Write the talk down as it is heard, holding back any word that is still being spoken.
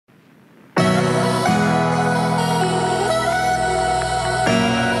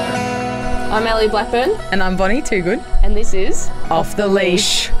I'm Ellie Blackburn. And I'm Bonnie Toogood. And this is Off the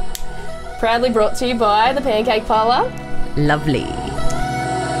Leash. Proudly brought to you by the Pancake Parlour. Lovely.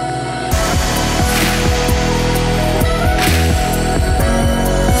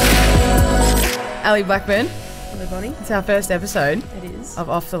 Ellie Blackburn. Hello, Bonnie. It's our first episode It is. of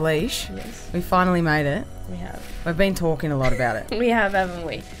Off the Leash. Yes, We finally made it. we have. We've been talking a lot about it. We have, haven't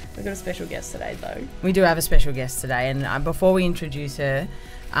we? We've got a special guest today, though. We do have a special guest today, and before we introduce her,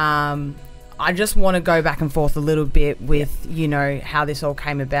 I just want to go back and forth a little bit with, you know, how this all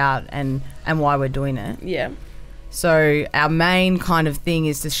came about and why we're doing it. Yeah. So our main kind of thing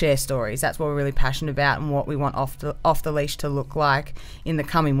is to share stories. That's what we're really passionate about and what we want Off the Leash to look like in the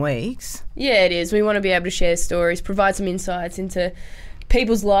coming weeks. Yeah, it is. We want to be able to share stories, provide some insights into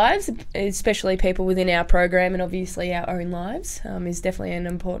people's lives, especially people within our program, and obviously our own lives is definitely an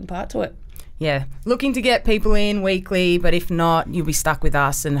important part to it. Yeah, looking to get people in weekly, but if not, you'll be stuck with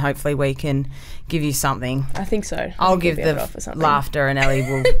us and hopefully we can give you something. I think so. I'll give the laughter and Ellie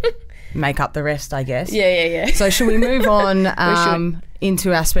will make up the rest, I guess. Yeah. So should we move on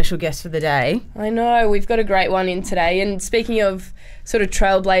into our special guest for the day? I know, we've got a great one in today. And speaking of sort of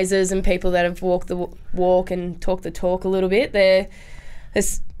trailblazers and people that have walked the walk and talked the talk a little bit,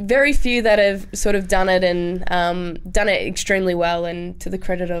 there's very few that have sort of done it and done it extremely well, and to the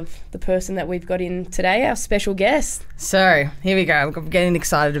credit of the person that we've got in today, our special guest. So here we go. I'm getting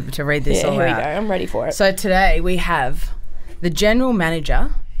excited to read this all here out. we go. I'm ready for it. So today we have the General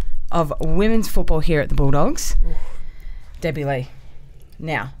Manager of women's football here at the Bulldogs, Debbie Lee.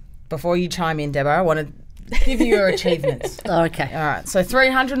 Now, before you chime in, Debo, I want to give you your achievements. Oh, okay. All right. So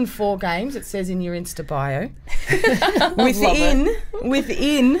 304 games, it says in your Insta bio.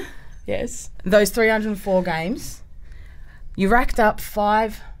 Within Yes. those 304 games, you racked up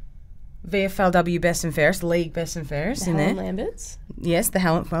 5 VFLW best and fairest, league best and fairest in there. Lamberts. Yes, the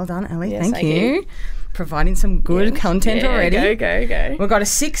Helen. Well done, Ellie. Yes, Thank thank you. you. Providing some good content already. Go. We've got a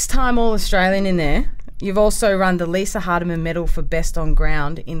 6-time All-Australian in there. You've also run the Lisa Hardiman Medal for Best on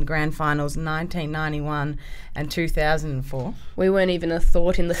Ground in Grand Finals 1991 and 2004. We weren't even a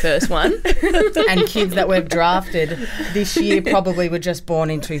thought in the first one. And kids that we've drafted this year probably were just born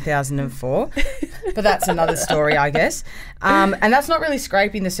in 2004. But that's another story, I guess. And that's not really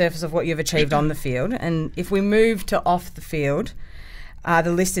scraping the surface of what you've achieved on the field. And if we move to off the field,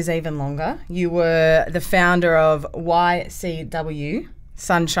 the list is even longer. You were the founder of YCW,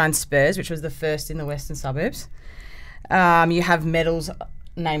 Sunshine Spurs, which was the first in the Western Suburbs. You have medals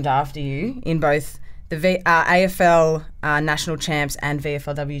named after you in both the AFL National Champs and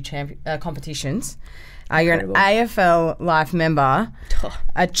VFLW competitions. You're an AFL Life member,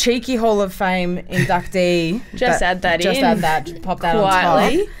 a cheeky Hall of Fame inductee. Just add that pop that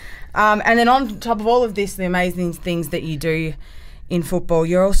quietly on top. And then on top of all of this, the amazing things that you do in football,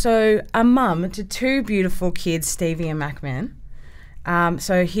 you're also a mum to 2 beautiful kids, Stevie and Macman.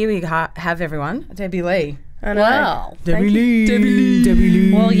 So here we have everyone, Debbie Lee. I know. Wow. Debbie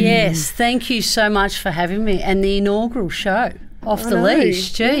Lee. Well, yes, thank you so much for having me. And the inaugural show, Off the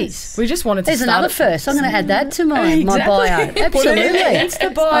Leash. Jeez. Yes. We just wanted to There's another first. I'm going to add that to my bio. Absolutely. It's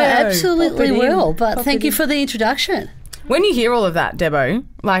the bio. I absolutely Pop it in. will. But Pop thank it you in. for the introduction. When you hear all of that, Debo,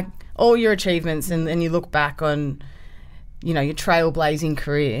 like all your achievements and you look back on, you know, your trailblazing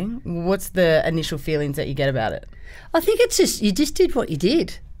career, what's the initial feelings that you get about it? I think it's just, you just did what you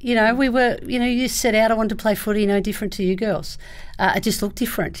did. You know, you set out, I wanted to play footy, no different to you girls. It just looked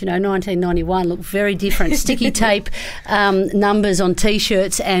different. You know, 1991 looked very different. Sticky tape numbers on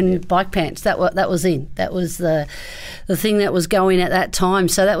T-shirts and bike pants. That was in. That was the thing that was going at that time.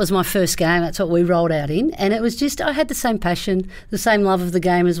 So that was my first game. That's what we rolled out in. And it was just, I had the same passion, the same love of the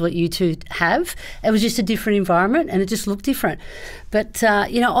game as what you two have. It was just a different environment and it just looked different. But,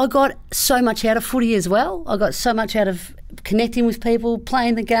 you know, I got so much out of footy as well. I got so much out of connecting with people,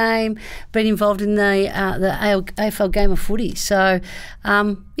 playing the game, being involved in the AFL game of footy. So,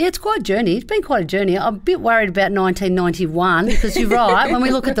 yeah, it's quite a journey. It's been quite a journey. I'm a bit worried about 1991 because you're right. When we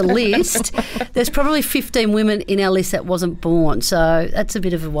look at the list, there's probably 15 women in our list that wasn't born. So that's a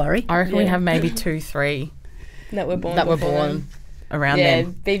bit of a worry. I reckon we have maybe 2, 3 that were born around then.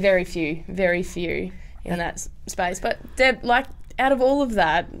 then. Be very few in that space. But Deb, like, out of all of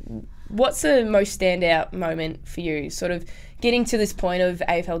that, what's the most standout moment for you, sort of getting to this point of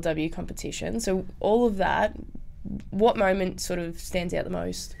AFLW competition? So all of that, what moment sort of stands out the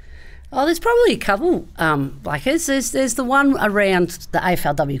most? Oh, there's probably a couple, Blackers. There's the one around the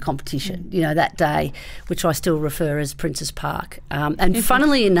AFLW competition, you know, that day, which I still refer as Princess Park. And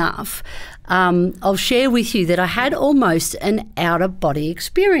funnily enough, I'll share with you that I had almost an out-of-body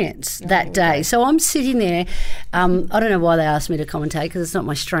experience that day. So I'm sitting there. I don't know why they asked me to commentate because it's not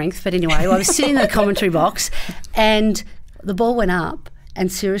my strength. But anyway, I was sitting in the commentary box and the ball went up. And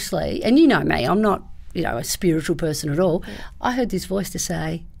seriously, and you know me, I'm not, you know, a spiritual person at all. I heard this voice to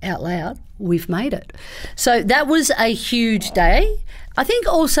say out loud, "We've made it." So that was a huge day. I think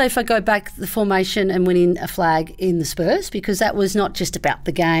also if I go back the formation and winning a flag in the Spurs, because that was not just about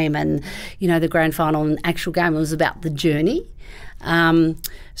the game and, you know, the grand final and actual game, it was about the journey.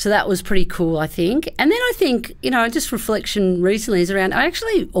 So that was pretty cool, I think. And then I think, you know, just reflection recently is around, I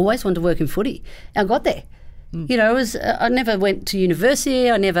actually always wanted to work in footy. I got there. You know, I never went to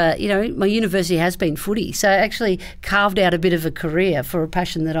university. I never, you know, my university has been footy. So I actually carved out a bit of a career for a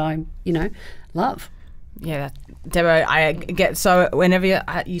passion that I, you know, love. Yeah, Debo, I get so whenever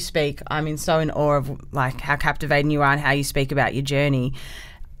you speak, I'm so in awe of like how captivating you are and how you speak about your journey.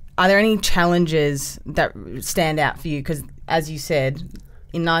 Are there any challenges that stand out for you? Because as you said,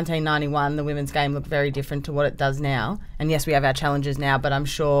 in 1991, the women's game looked very different to what it does now. And yes, we have our challenges now, but I'm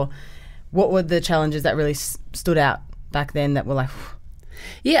sure... What were the challenges that really stood out back then that were like...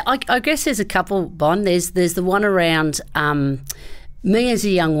 Yeah, I guess there's a couple, Bon. There's the one around me as a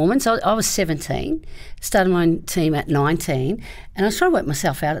young woman. So I was 17, started my own team at 19, and I was trying to work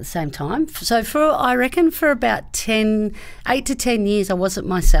myself out at the same time. So I reckon for about 8 to 10 years, I wasn't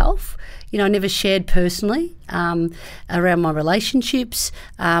myself. You know, I never shared personally around my relationships.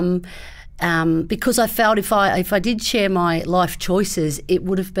 Because I felt if I did share my life choices, it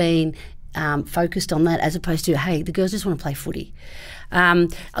would have been focused on that as opposed to, hey, the girls just want to play footy. I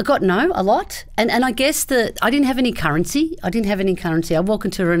got no a lot, and I guess that I didn't have any currency. I walk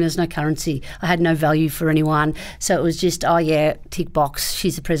into a room, there's no currency. I had no value for anyone, so it was just, oh yeah, tick box.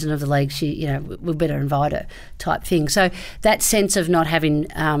 She's the president of the league. She, you know, we better invite her, type thing. So that sense of not having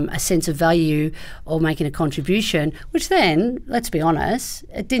a sense of value or making a contribution, which then, let's be honest,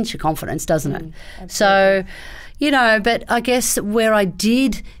 it dents your confidence, doesn't it? Absolutely. So, you know, but I guess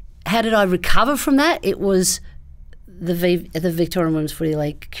how did I recover from that? It was the Victorian Women's Footy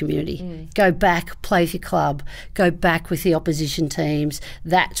League community. Go back, play for your club, go back with the opposition teams.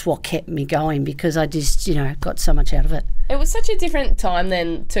 That's what kept me going because I just, you know, got so much out of it. It was such a different time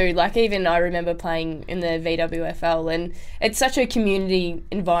then too. Like even I remember playing in the VWFL and it's such a community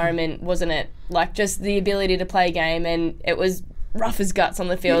environment, wasn't it? Like just the ability to play a game and it was rough as guts on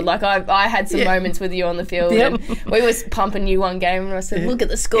the field. Like I had some moments with you on the field and we was pumping you one game and I said, look at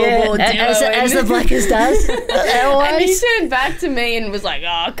the scoreboard. As the Blackers does. And you turned back to me and was like,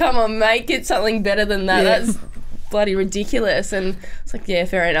 oh, come on, mate, get something better than that. That's bloody ridiculous. And it's like, yeah,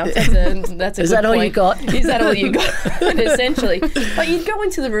 fair enough. That's a Is good that all point. you got? Is that all you got? Essentially. But you'd go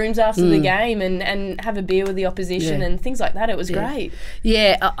into the rooms after the game and have a beer with the opposition and things like that. It was great.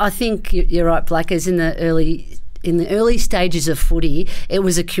 Yeah, I think you're right, Blackers. In the early stages of footy, it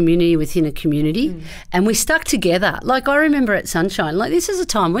was a community within a community and we stuck together. Like I remember at Sunshine, like this is a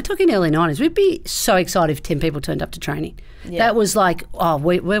time, we're talking early 90s, we'd be so excited if 10 people turned up to training. That was like, oh,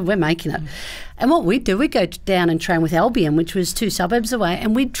 we're making it. And what we'd do, we'd go down and train with Albion, which was 2 suburbs away,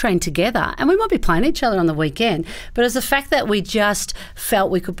 and we'd train together. And we might be playing each other on the weekend, but it's the fact that we just felt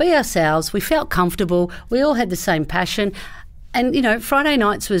we could be ourselves, we felt comfortable, we all had the same passion. And, you know, Friday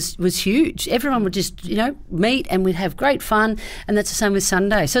nights was huge. Everyone would just, you know, meet and we'd have great fun. And that's the same with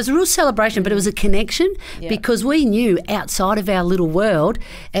Sunday. So it's a real celebration, but it was a connection because we knew outside of our little world,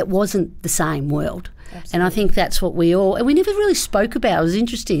 it wasn't the same world. Absolutely. And I think that's what we never really spoke about. It was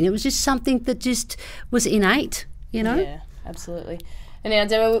interesting. It was just something that just was innate, you know? Yeah, absolutely. And now,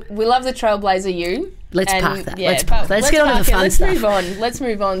 Deborah, we love the trailblazer you. Let's park that. Let's get on to the fun stuff. Let's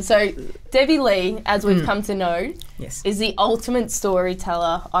move on. So Debbie Lee, as we've come to know, is the ultimate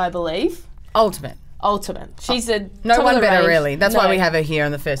storyteller, I believe. Ultimate. She's no one better, really. That's why we have her here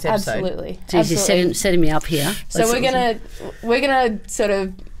on the first episode. Absolutely. Jeez, you're setting me up here. So we're gonna sort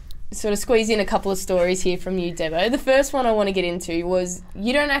of squeeze in a couple of stories here from you, Debo. The first one I want to get into was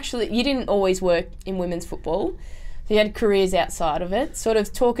you didn't always work in women's football. You had careers outside of it. Sort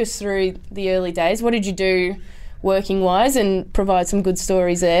of talk us through the early days. What did you do working-wise and provide some good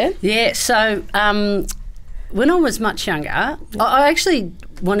stories there? Yeah, so when I was much younger, I actually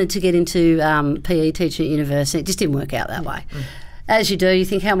wanted to get into PE teaching at university. It just didn't work out that way. As you do, you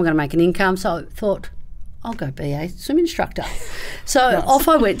think, how am I going to make an income? So I thought, I'll go be a swim instructor. So off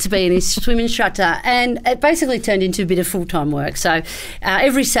I went to be a swim instructor, and it basically turned into a bit of full-time work. So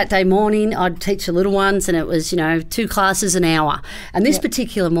every Saturday morning I'd teach the little ones, and it was, 2 classes an hour. And this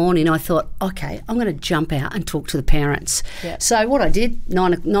particular morning I thought, okay, I'm going to jump out and talk to the parents. Yep. So what I did,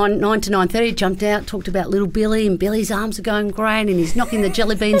 9 to 9:30, jumped out, talked about little Billy, and Billy's arms are going great, and he's knocking the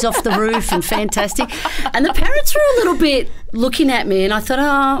jelly beans off the roof, and fantastic. And the parents were a little bit looking at me, and I thought,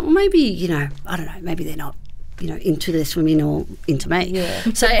 oh, maybe, I don't know, maybe they're not, into their swimming or into me. Yeah.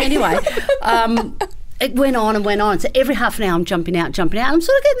 So anyway, it went on and went on. So every half an hour I'm jumping out. I'm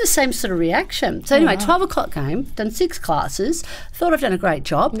sort of getting the same sort of reaction. So anyway, 12 o'clock came, done 6 classes, thought I've done a great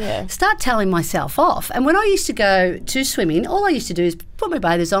job, start telling myself off. And when I used to go to swimming, all I used to do is put my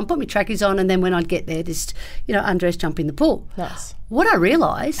bathers on, put my trackies on, and then when I'd get there, just, undress, jump in the pool. Nice. What I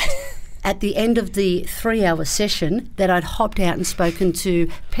realised at the end of the 3-hour session that I'd hopped out and spoken to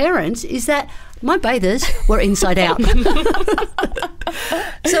parents is that my bathers were inside out.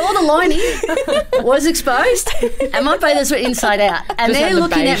 So all the lining was exposed and my bathers were inside out. And they're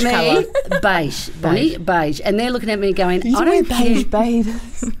looking at me, beige, Bonnie, beige. And they're looking at me going, I don't beige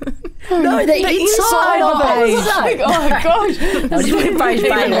bathers. No, the inside of beige. Oh my gosh. No, I didn't wear beige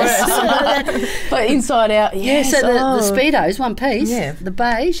bathers. But inside out, yes. Yeah, so the Speedos, one piece, the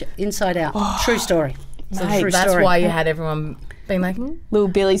beige, inside out. True story. Mate, that's why you had everyone being like, little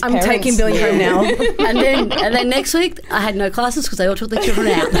Billy's parents. I'm taking Billy home now. and then next week I had no classes because they all took their children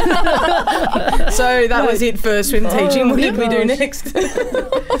out. So that was it for swim teaching. What did we do next?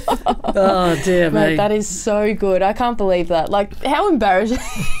 Oh dear me. That is so good. I can't believe that. Like, how embarrassing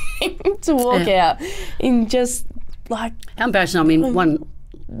to walk out in just like... How embarrassing. I mean, one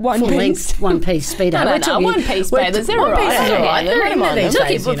full length, one piece Speedo. No, one piece bathers. They're all right.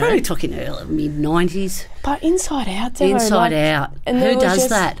 We're probably talking early, mid-90s. But inside out, though. Inside out. And who does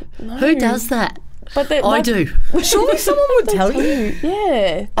that? No. Who does that? But I do. Surely someone would tell you.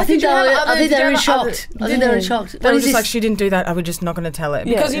 Yeah. I think they were shocked. I think they were shocked. They were just like, she didn't do that. I was just not going to tell it.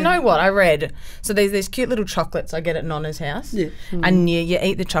 Because you know what? I read. So there's these cute little chocolates I get at Nonna's house. Yeah. And you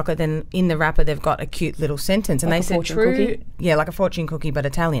eat the chocolate, then in the wrapper they've got a cute little sentence. And like they said cookie? Yeah, like a fortune cookie, but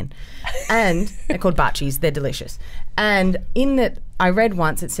Italian. And they're called baccis. They're delicious. And in that, I read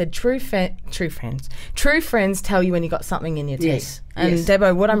once it said true friends tell you when you got something in your teeth. Yes. And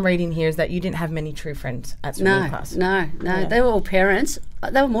Debo, what I'm reading here is that you didn't have many true friends at swimming class. No. Yeah. They were all parents.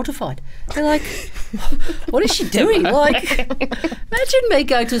 They were mortified. They're like, what is she doing? Like, imagine me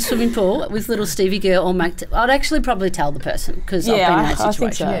going to a swimming pool with little Stevie girl or Mac. I'd actually probably tell the person because I've been in that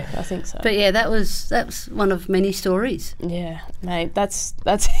situation. I think so. But yeah, that was one of many stories. Yeah, mate, that's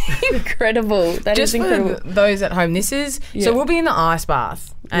incredible. That is incredible. For those at home, this is so we'll be in the ice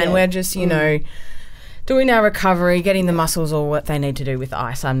bath and we're just doing our recovery, getting the muscles all what they need to do with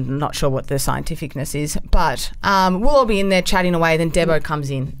ice. I'm not sure what the scientificness is, but we'll all be in there chatting away. Then Debo comes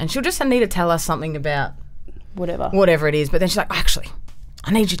in and she'll just need to tell us something about whatever it is. But then she's like, actually,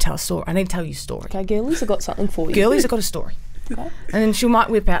 I need you to tell a story. I need to tell you a story. Okay, girlies, have got something for you. Girlies have got a story. Okay. And then she might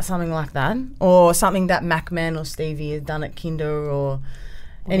whip out something like that, or something that Macman or Stevie has done at Kinder, or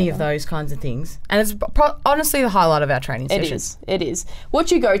any of those kinds of things. And it's honestly the highlight of our training sessions. It is.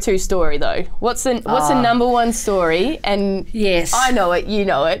 What's your go-to story though? What's the number one story? And yes, I know it. You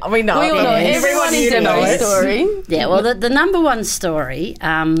know it. We know it. We all know it. Everyone needs to know a story. Yeah. Well, the number one story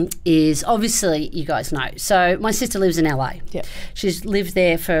is obviously you guys know. So my sister lives in LA. Yeah. She's lived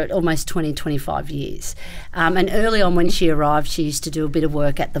there for almost 25 years. And early on when she arrived, she used to do a bit of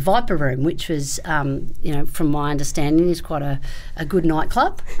work at the Viper Room, which was, from my understanding, is quite a good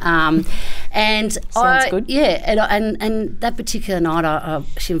nightclub. And sounds good. Yeah, and that particular night,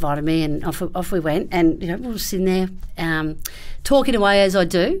 she invited me, and off we went, and we were sitting there talking away as I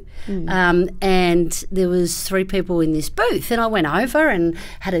do, and there was 3 people in this booth, and I went over and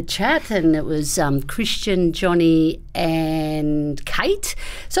had a chat, and it was Christian, Johnny, and Kate.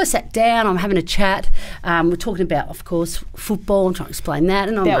 So I sat down. I'm having a chat. We're talking about, of course, football. I'm trying to explain that,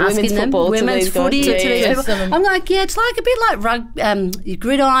 and I'm asking them women's footy to these people. I'm like, it's like a bit like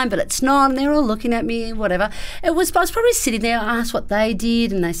gridiron, but it's not. And they're all looking at me, whatever. I was probably sitting there. I asked what they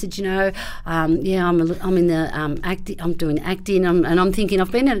did, and they said, I'm in the acting. I'm doing acting, and I'm thinking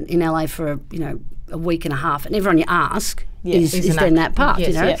I've been in LA for a week and a half, and everyone you ask is then that part, Yes,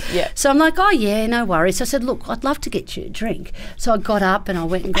 you know. yeah. So I'm like, oh yeah, no worries. So I said, look, I'd love to get you a drink. So I got up and I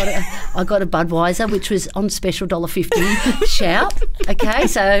went and got a Budweiser, which was on special $1.50 shout. Okay,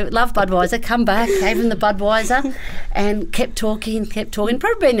 so love Budweiser. Come back, gave him the Budweiser, and kept talking. Probably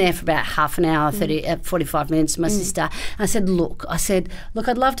been there for about half an hour, 45 minutes. My sister. And I said, look,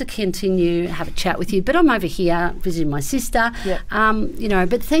 I'd love to continue have a chat with you, but I'm over here visiting my sister. You know,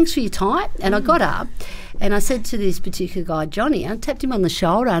 but thanks for your time. And I got up and I said to this particular guy, Johnny, I tapped him on the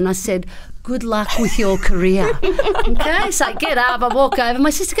shoulder and I said, good luck with your career. Okay, so I get up, I walk over.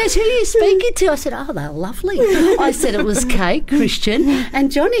 My sister goes, who are you speaking to? I said, oh, they're lovely. I said it was Kate, Christian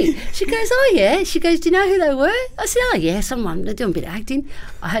and Johnny. She goes, oh, yeah. She goes, do you know who they were? I said, oh, yeah, someone. They're doing a bit of acting.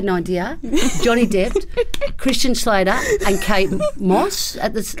 I had no idea. Johnny Depp, Christian Slater and Kate Moss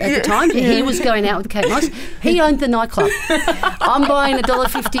at the time. He was going out with Kate Moss. He owned the nightclub. I'm buying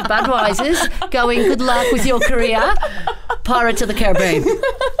 $1.50 Budweisers going, good luck with your career, Pirates of the Caribbean.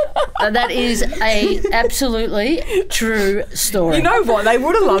 That is a absolutely true story. You know what? They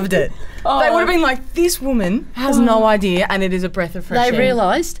would have loved it. They would have been like, this woman has no idea, and it is a breath of fresh air. They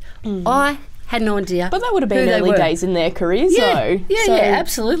realised I had no idea. But that would have been early days in their careers, though. Yeah,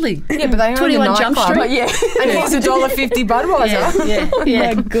 absolutely. Yeah, but they 21 Jump Street. And here's $1.50 Budweiser. Yeah. Oh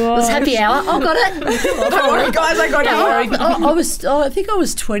my God. It was happy hour. I got it. Don't worry, guys, I got it. I think I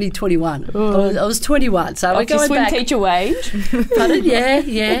was 21. I was 21. So we're going swim back. teacher wage. Pardon?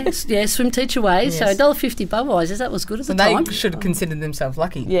 Yeah, swim teacher wage. So $1.50 Budweisers, that was good at the time. They should have considered themselves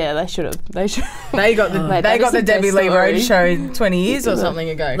lucky. Yeah, they should have. They got the Debbie Lee Road show 20 years or something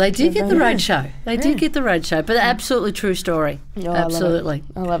ago. They did get the road show. They did get the road show, but absolutely true story. Absolutely.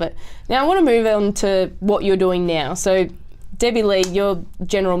 I love it. Now I want to move on to what you're doing now. So Debbie Lee, you're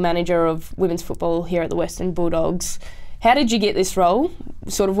general manager of women's football here at the Western Bulldogs. How did you get this role?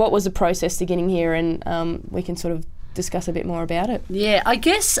 Sort of what was the process to getting here, and we can sort of discuss a bit more about it. Yeah, I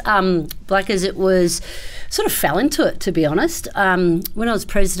guess, Blackers, it was sort of fell into it, to be honest. When I was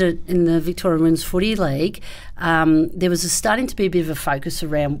president in the Victorian Women's Footy League, there was starting to be a bit of a focus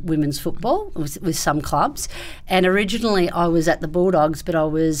around women's football with some clubs. And originally I was at the Bulldogs, but I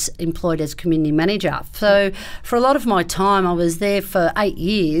was employed as community manager. So for a lot of my time, I was there for 8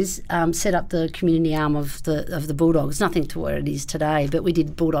 years, set up the community arm of the Bulldogs, nothing to where it is today, but we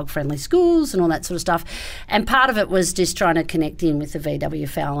did Bulldog-friendly schools and all that sort of stuff. And part of it was just trying to connect in with the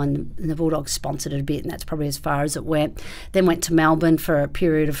VWFL, and the Bulldogs sponsored it a bit, and that's probably as far as it went. Then went to Melbourne for a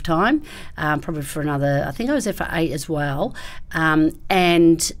period of time, probably for another, I think I was there for 8 as well.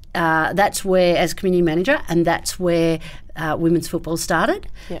 And that's where, as community manager, and that's where women's football started.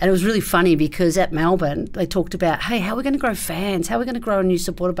 Yep. And it was really funny because at Melbourne they talked about, hey, how are we going to grow fans? How are we going to grow a new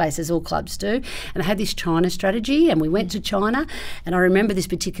supporter base, as all clubs do? And I had this China strategy, and we went to China. And I remember this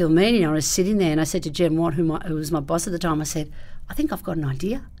particular meeting, I was sitting there and I said to Jen Watt, who was my boss at the time, I said, I think I've got an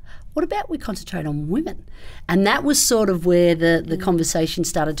idea. What about we concentrate on women? And that was sort of where the conversation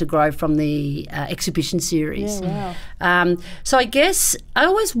started to grow from the exhibition series. Yeah, wow. So I guess I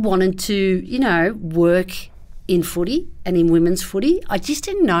always wanted to, work in footy and in women's footy. I just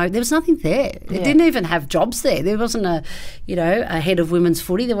didn't know. There was nothing there. It didn't even have jobs there. There wasn't a head of women's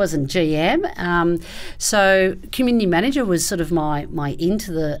footy. There wasn't GM. So community manager was sort of my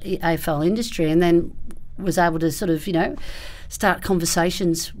into the AFL industry, and then was able to sort of, start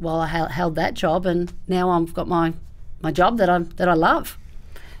conversations while I held that job, and now I've got my job that I love.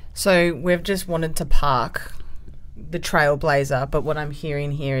 So we've just wanted to park the trailblazer, but what I'm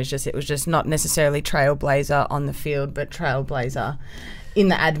hearing here is it was just not necessarily trailblazer on the field, but trailblazer in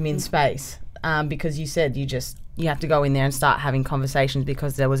the admin space, because you said you have to go in there and start having conversations,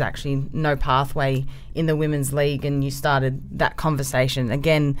 because there was actually no pathway in the women's league, and you started that conversation.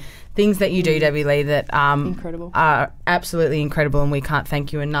 Again, things that you do, Debbie Lee, that incredible. Are absolutely incredible, and we can't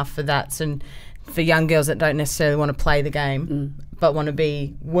thank you enough for that. So for young girls that don't necessarily want to play the game but want to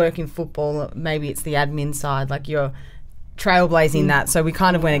be working football, maybe it's the admin side, like you're trailblazing that. So we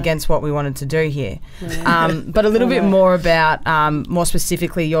kind of went against what we wanted to do here. But a little bit more about, more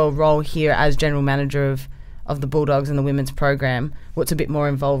specifically, your role here as general manager of the Bulldogs and the women's program. What's a bit more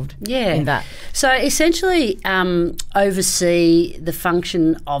involved in that? So essentially oversee the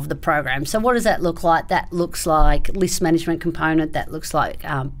function of the program. So what does that look like? That looks like list management component. That looks like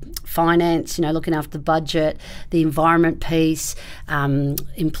finance, looking after the budget, the environment piece,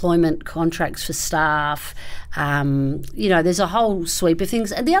 employment contracts for staff. There's a whole sweep of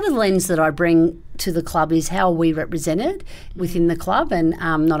things. And the other lens that I bring to the club is how we represented within the club, and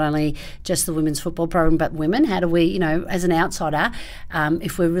not only just the women's football program, but women. How do we, as an outsider,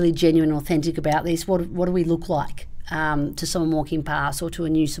 if we're really genuine and authentic about this, what do we look like? to someone walking past or to a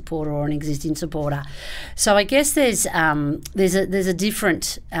new supporter or an existing supporter. So I guess there's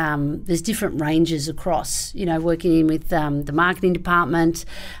different ranges across, working in with the marketing department,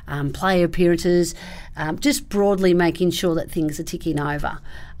 player appearances, just broadly making sure that things are ticking over.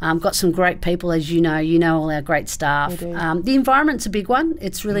 Got some great people, as you know all our great staff. The environment's a big one.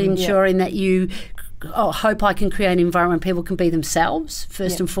 It's really ensuring that you hope I can create an environment where people can be themselves,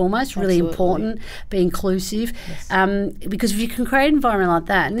 first and foremost, really important, be inclusive. Yes. Because if you can create an environment like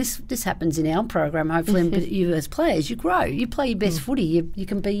that, and this happens in our program, hopefully, but you as players, you grow, you play your best footy, you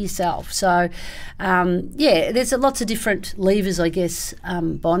can be yourself. So, there's lots of different levers, I guess,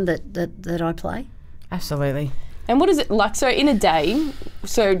 Bond, that I play. Absolutely. And what is it like? So in a day,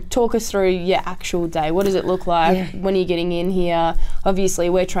 so talk us through your actual day. What does it look like when you're getting in here? Obviously,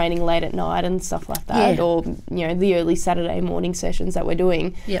 we're training late at night and stuff like that, or the early Saturday morning sessions that we're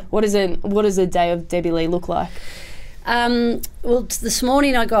doing. Yep. What does a day of Debbie Lee look like? Well, this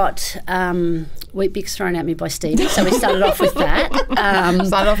morning I got Wheat Bix thrown at me by Stevie, so we started off with that.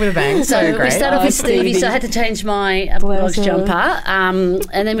 Started off with a bang, so great. We started off with Stevie, so I had to change my Bulldogs jumper, and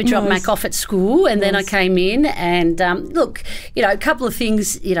then we dropped Mac off at school, and then I came in, and look, a couple of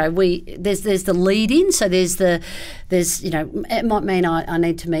things, there's the lead in, so there's it might mean I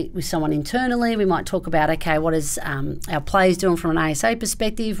need to meet with someone internally. We might talk about, okay, what is our players doing from an ASA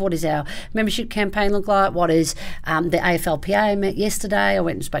perspective? What does our membership campaign look like? What is the AFLPA? I met yesterday. I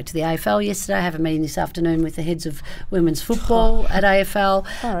went and spoke to the AFL yesterday. I have a meeting this afternoon with the heads of women's football at AFL.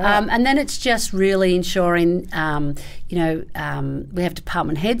 Right. And then it's just really ensuring, we have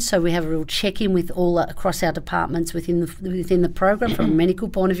department heads, so we have a real check-in with all across our departments within the program from a medical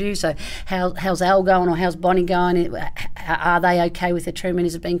point of view. So how's Al going, or how's Bonnie going? Are they okay with the treatment?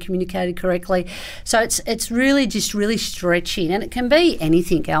 Is it being communicated correctly? So it's really just really stretching, and it can be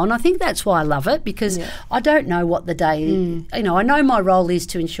anything, Al. And I think that's why I love it, because I don't know what the day. I know my role is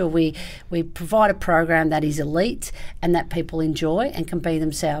to ensure we provide a program that is elite and that people enjoy and can be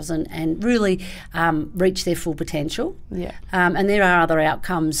themselves and really reach their full potential. Yeah. And there are other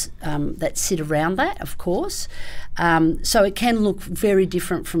outcomes that sit around that, of course. So it can look very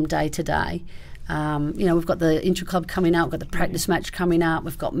different from day to day. We've got the intra-club coming up, we've got the practice match coming up,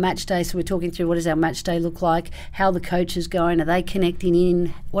 we've got match day, so we're talking through what does our match day look like, how the coach is going, are they connecting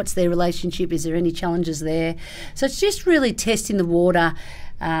in, what's their relationship, is there any challenges there? So it's just really testing the water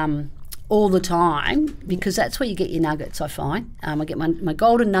all the time, because that's where you get your nuggets, I find. I get my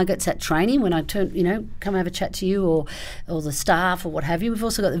golden nuggets at training when I come have a chat to you or the staff or what have you. We've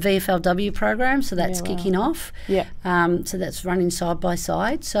also got the VFLW program, so that's kicking off. Yeah. So that's running side by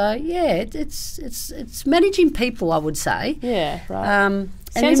side. So it's managing people, I would say. Yeah, right.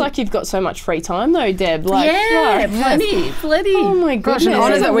 Sounds like you've got so much free time though, Deb. Plenty. Oh my goodness. Gosh, an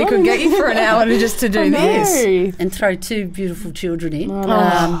honour that we could get you for an hour just to do this. And throw two beautiful children in.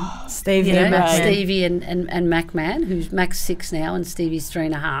 Stevie and Mac Man, who's Mac's 6 now and Stevie's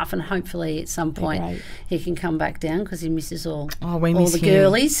 3.5, and hopefully at some point he can come back down because he misses all the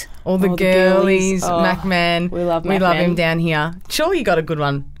girlies. All the girlies, Mac Man. We love Mac Man. We love him down here. Surely you got a good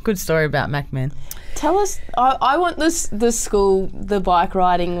one. Good story about Mac Man. Tell us, I want the bike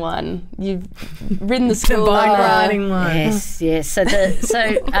riding one. You've ridden the school. The bike riding one. Yes. So try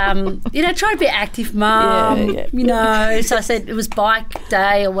to be active, Mum. Yeah. So I said it was bike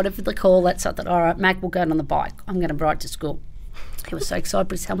day or whatever they call that. So I thought, all right, Mac will go on the bike. I'm going to ride to school. He was so excited,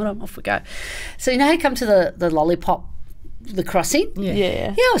 put his helmet on, off we go. So, he come to the lollipop, the crossing.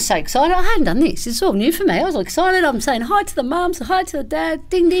 Yeah, I was so excited. I hadn't done this. It's all new for me. I was all excited. I'm saying hi to the mums, hi to the dad,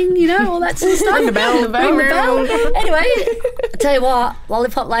 ding, ding, all that sort of stuff. Ring the bell. Anyway, I tell you what,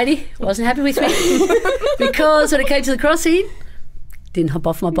 lollipop lady wasn't happy with me because when it came to the crossing, didn't hop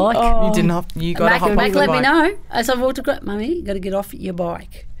off my bike. Oh. You didn't hop. You got to hop off the bike. Mac let me know as I walked across. Mummy, you got to get off your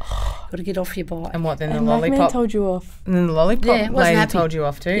bike. Got to get off your bike. And what then? And the lollipop Mac told you off. And then the lollipop lady told you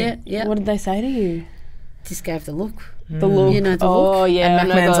off too. Yeah. What did they say to you? Just gave the look. The look. The look. Oh, yeah. And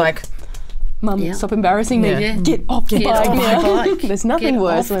Macman's like, Mum, stop embarrassing me. Yeah. Get off your bike. There's nothing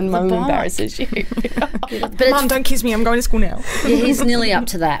worse when Mum embarrasses you. Mum, don't kiss me. I'm going to school now. Yeah, he's nearly up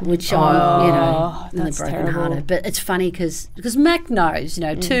to that, which I'm, really broken-hearted. But it's funny because Mac knows,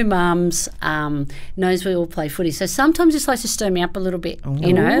 two mums, knows we all play footy. So sometimes he likes to stir me up a little bit,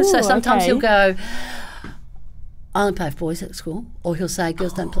 So sometimes he'll go, I only play with boys at school, or he'll say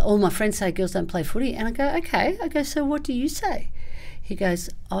girls don't play. All my friends say girls don't play footy, and I go, okay. I go, so what do you say? He goes,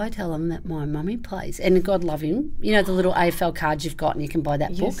 I tell them that my mummy plays, and God love him. The little AFL cards you've got, and you can buy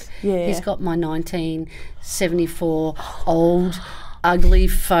that book. Yeah. He's got my 1974 old, ugly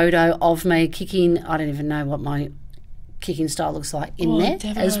photo of me kicking. I don't even know what my kicking style looks like in there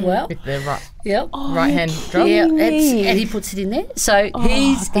as well. With the Right hand drop. Yeah, and he puts it in there. So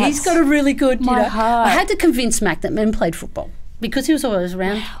he's got a really good, I had to convince Mac that men played football because he was always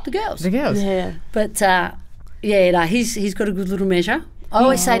around the girls. Yeah. But he's got a good little measure. I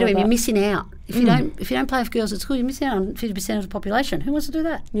always say to him, you're missing out. If you don't play for girls at school, you're missing out on 50% of the population. Who wants to do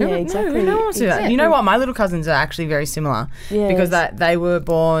that? Yeah, exactly. No one wants to do that. You know what? My little cousins are actually very similar because they were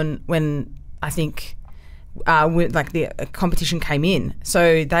born when I think the competition came in.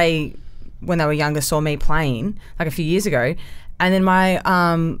 So they, when they were younger, saw me playing like a few years ago, and then my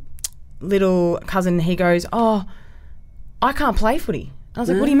little cousin, he goes, "Oh, I can't play footy." I was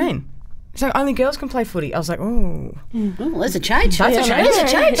like, "What do you mean?" She's like, "Only girls can play footy." I was like, "Oh, there's a change. That's a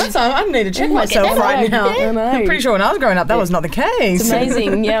change. I need to check myself right now." I know. I'm pretty sure when I was growing up, that was not the case. It's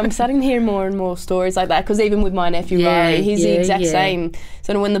amazing. Yeah, I'm starting to hear more and more stories like that because even with my nephew Riley, he's the exact same.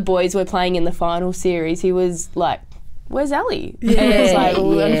 So when the boys were playing in the final series, he was like, "Where's Ellie?" And I was like,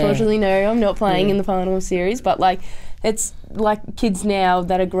 "Well, unfortunately, no, I'm not playing in the final series." But like, it's like kids now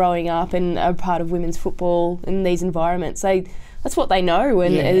that are growing up and are part of women's football in these environments. That's what they know,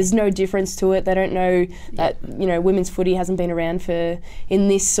 and there's no difference to it. They don't know that women's footy hasn't been around in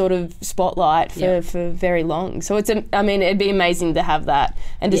this sort of spotlight for very long. So it'd be amazing to have that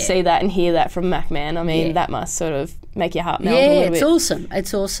and to see that and hear that from Mac Man. I mean, that must sort of make your heart melt a little bit. It's awesome.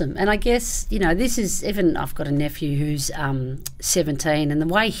 It's awesome. And I guess this is even. I've got a nephew who's 17, and the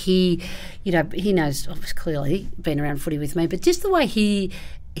way he knows, obviously, clearly been around footy with me, but just the way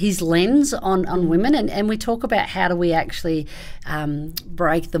his lens on women, and we talk about how do we actually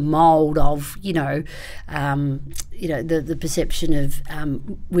break the mould of the perception of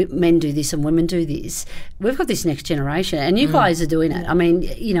men do this and women do this. We've got this next generation, and you guys are doing it. I mean,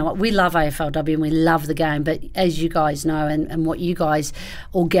 we love AFLW and we love the game, but as you guys know, and what you guys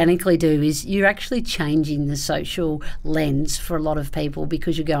organically do is you're actually changing the social lens for a lot of people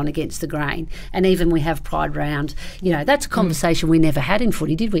because you're going against the grain. And even we have Pride Round. That's a conversation we never had in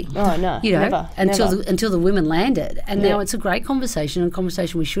footy, did we? Oh no, never. Until the women landed, and now it's a great conversation and a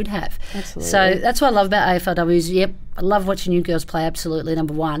conversation we should have. Absolutely. So that's what I love about AFLW is I love watching you girls play, absolutely,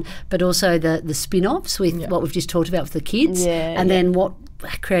 number one, but also the spin-offs with what we've just talked about with the kids, and then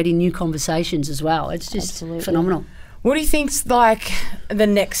creating new conversations as well. It's just phenomenal. What do you think's like the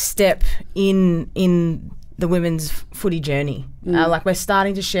next step in the women's footy journey? Like we're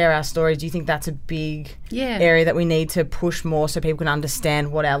starting to share our stories. Do you think that's a big area that we need to push more so people can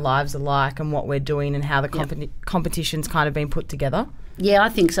understand what our lives are like and what we're doing and how the competition's kind of been put together? Yeah, I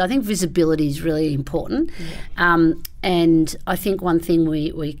think so. I think visibility is really important. And I think one thing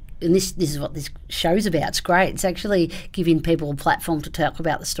we and this is what this show's about. It's great. It's actually giving people a platform to talk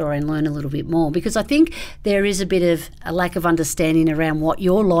about the story and learn a little bit more, because I think there is a bit of a lack of understanding around what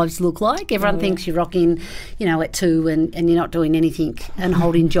your lives look like. Everyone thinks you're rocking, at 2 and you're not doing anything and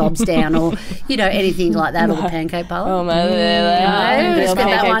holding jobs down or, anything like that, or the Pancake Parlour. Oh, man, there let's get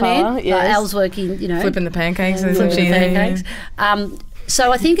that one in. Yes. Al's working, flipping the pancakes. Flipping the pancakes.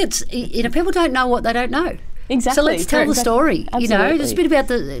 So I think it's, people don't know what they don't know. Exactly. So let's tell the story. Absolutely. There's a bit about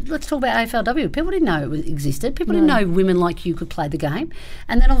let's talk about AFLW. People didn't know it existed. People didn't know women like you could play the game.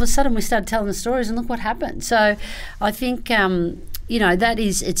 And then all of a sudden we started telling the stories and look what happened. So I think,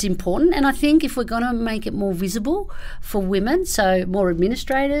 it's important. And I think if we're going to make it more visible for women, so more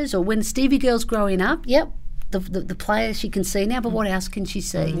administrators, or when Stevie Girl's growing up, the player she can see now, but what else can she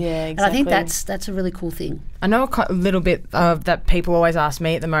see? Yeah, exactly. And I think that's a really cool thing. I know a little bit of that people always ask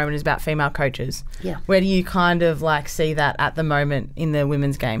me at the moment is about female coaches. Yeah. Where do you kind of see that at the moment in the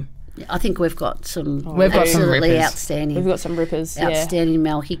women's game? I think we've got some absolutely rippers. Outstanding. We've got some rippers. Outstanding.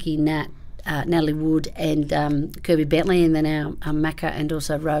 Mel Hickey, Natalie Wood and Kirby Bentley, and then our Macca and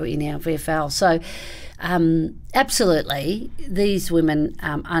also Roe in our VFL. So absolutely, these women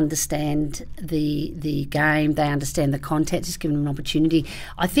understand the game, they understand the content, just giving them an opportunity.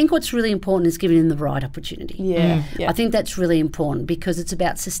 I think what's really important is giving them the right opportunity. Yeah. I think that's really important because it's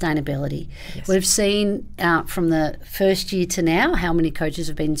about sustainability. Yes. We've seen from the first year to now how many coaches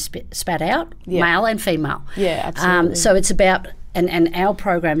have been spat out, male and female. Yeah, absolutely. So it's about, and our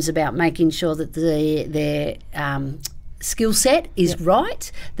program is about making sure that their skill set is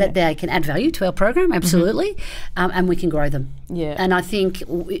right, that they can add value to our program, absolutely, and we can grow them. Yeah. And I think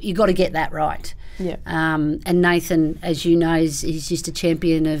you got to get that right. Yeah. And Nathan, as you know, he's just a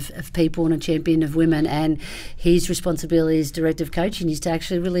champion of people and a champion of women, and his responsibility as director of coaching is to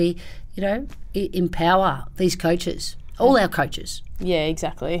actually really, empower these coaches, all our coaches. Yeah,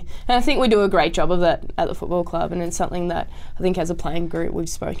 exactly. And I think we do a great job of that at the football club, and it's something that I think as a playing group we've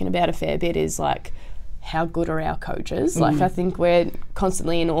spoken about a fair bit, is how good are our coaches. Like, I think we're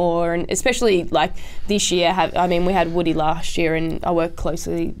constantly in awe, and especially like this year, we had Woody last year and I worked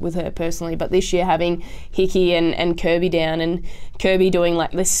closely with her personally, but this year having Hickey and Kirby down, and Kirby doing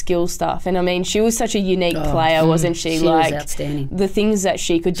like the skill stuff, and I mean, she was such a unique player, wasn't she? She like, was outstanding. The things that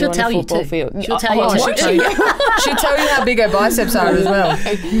she could do on a football field. She'll tell you She'll tell you how big her biceps are as well.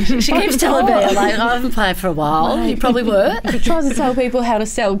 She keeps telling me, like, I haven't played for a while. You probably were. She tries to tell people how to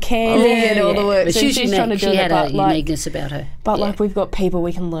sell candy and all the work. But So she's trying to do she it, had but a like, uniqueness about her. But like, we've got people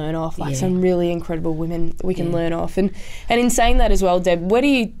we can learn off, like some really incredible women we can learn off. And in saying that as well, Deb,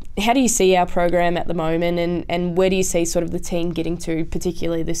 how do you see our program at the moment, and where do you see sort of the team getting to,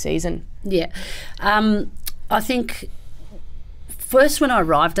 particularly this season? Yeah. I think first, when I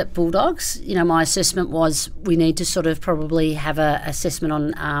arrived at Bulldogs, you know, my assessment was we need to sort of probably have a assessment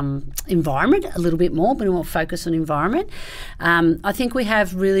on environment a little bit more, but we want to focus on environment. I think we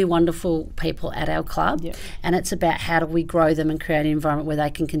have really wonderful people at our club, and it's about how do we grow them and create an environment where they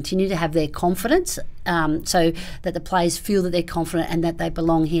can continue to have their confidence, so that the players feel that they're confident and that they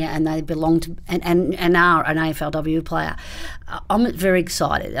belong here and they belong to and are an AFLW player. I'm very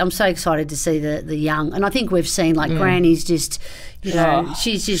excited. I'm so excited to see the young, and I think we've seen like Granny's just, you know,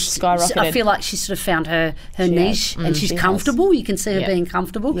 she's just skyrocketed. I feel like she's sort of found her niche, and she's comfortable. You can see her being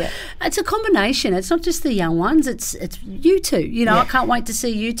comfortable. It's a combination. It's not just the young ones. It's you two. You know, I can't wait to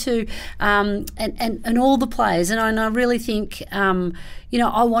see you two, and all the players. And I really think, you know,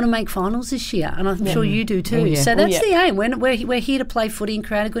 I want to make finals this year, and I'm sure you do too. So that's the aim. We're here to play footy and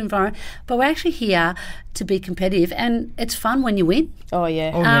create a good environment, but we're actually here to be competitive, and it's fun when you win.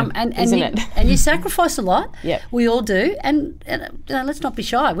 And you sacrifice a lot. We all do, and you know, let's not be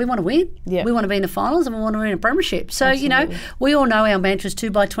shy. We want to win. We want to be in the finals, and we want to win a premiership. So you know, we all know our mantra is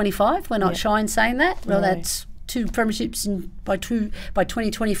 2 by 25. We're not shy in saying that. Well, that's 2 premierships by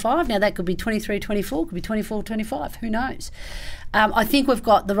 2025. Now that could be 23-24, could be 24-25. Who knows? I think we've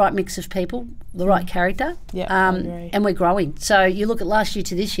got the right mix of people, the right character, and we're growing. So you look at last year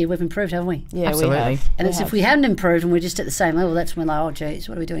to this year, we've improved, haven't we? Yeah, absolutely. We have. And if we hadn't improved and we're just at the same level, that's when we're like, oh, geez,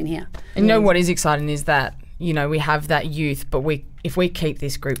 what are we doing here? And you know what is exciting is that, you know, we have that youth, but if we keep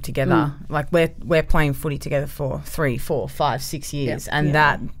this group together, like we're playing footy together for 3, 4, 5, 6 years, and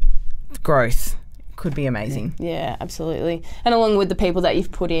that growth could be amazing. Yeah, absolutely. And along with the people that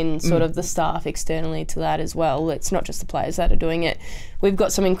you've put in, sort of the staff externally to that as well, it's not just the players that are doing it. We've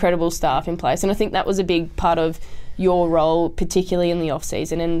got some incredible staff in place, and I think that was a big part of your role, particularly in the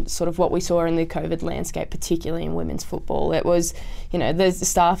off-season, and sort of what we saw in the COVID landscape, particularly in women's football. It was, you know, the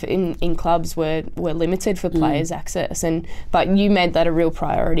staff in clubs were limited for players' access, but you made that a real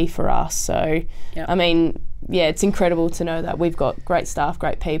priority for us. So, I mean, yeah, it's incredible to know that we've got great staff,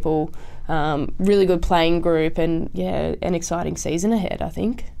 great people, really good playing group, and an exciting season ahead, I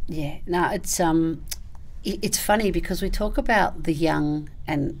think. Yeah, no, it's funny because we talk about the young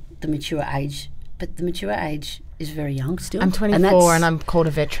and the mature age, but the mature age is very young still. I'm 24 and I'm called a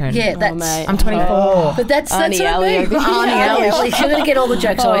veteran. Yeah, mate. I'm 24. But that's Auntie what Ellie. I mean. Auntie Ellie. You're going to get all the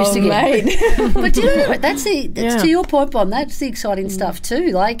jokes I used to get. But do you know what? That's to your point, Bon. That's the exciting stuff too.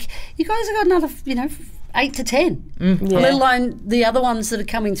 Like, you guys have got another, you know, 8 to 10, let alone the other ones that are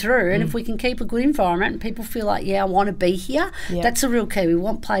coming through. And if we can keep a good environment and people feel like, I want to be here, that's a real key. We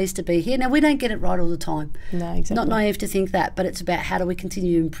want players to be here. Now, we don't get it right all the time. No, exactly. Not naive to think that, but it's about how do we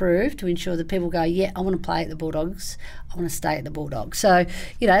continue to improve to ensure that people go, I want to play at the Bulldogs. I want to stay at the Bulldogs. So,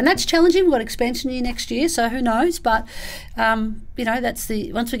 you know, and that's challenging. We've got expansion year next year, so who knows? But, you know,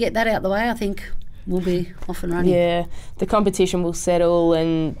 once we get that out the way, I think we'll be off and running. Yeah, the competition will settle,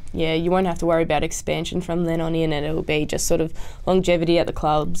 and you won't have to worry about expansion from then on in, and it'll be just sort of longevity at the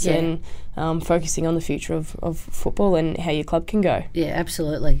clubs and focusing on the future of football and how your club can go. Yeah,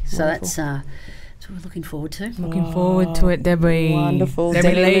 absolutely. So Wonderful. that's what we're looking forward to. Looking forward to it, Debbie. Wonderful.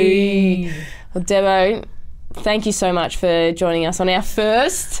 Debbie Lee. Well, Debo, thank you so much for joining us on our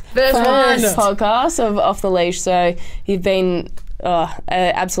first podcast of Off the Leash. So you've been an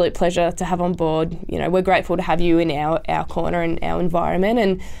absolute pleasure to have on board. You know, we're grateful to have you in our corner and our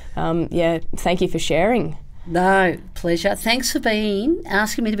environment, and thank you for sharing. No, pleasure. Thanks for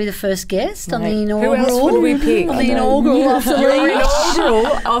asking me to be the first guest on the inaugural. Who else would we pick? On the inaugural Off the Leash.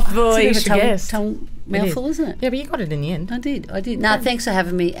 Inaugural Off the Leash guest. Tongue mouthful, isn't it? Yeah, but you got it in the end. I did. No, thanks for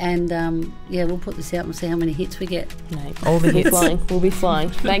having me, and we'll put this out and see how many hits we get. All the hits. We'll be flying.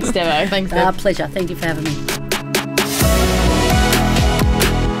 Thanks, Devo. Thanks, Deb. Pleasure. Thank you for having me.